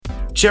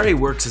Cherry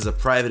works as a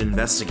private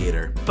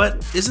investigator,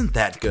 but isn't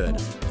that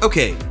good.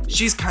 Okay,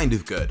 she's kind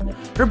of good.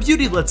 Her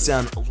beauty lets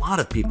down a lot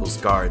of people's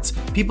guards.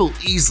 People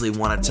easily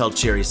want to tell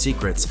Cherry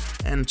secrets,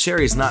 and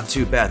Cherry's not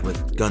too bad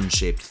with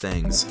gun-shaped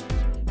things.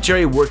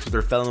 Cherry worked with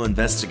her fellow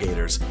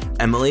investigators,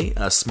 Emily,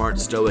 a smart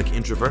stoic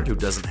introvert who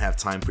doesn't have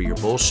time for your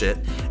bullshit,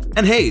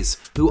 and Hayes,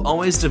 who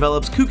always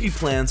develops kooky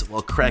plans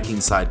while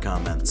cracking side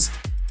comments.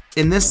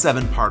 In this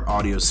 7-part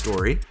audio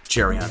story,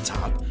 Cherry on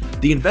Top,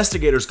 the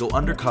investigators go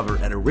undercover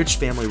at a rich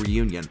family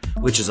reunion,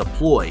 which is a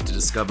ploy to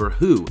discover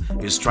who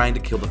is trying to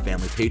kill the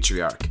family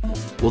patriarch.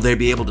 Will they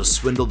be able to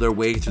swindle their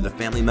way through the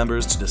family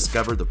members to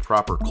discover the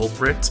proper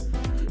culprit?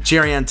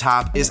 Cherry on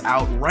Top is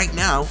out right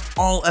now,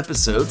 all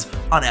episodes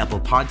on Apple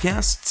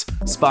Podcasts,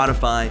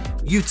 Spotify,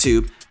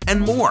 YouTube,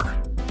 and more.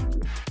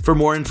 For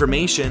more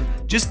information,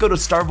 just go to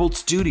Starvolt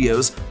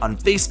Studios on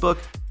Facebook,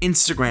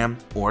 Instagram,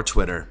 or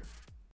Twitter.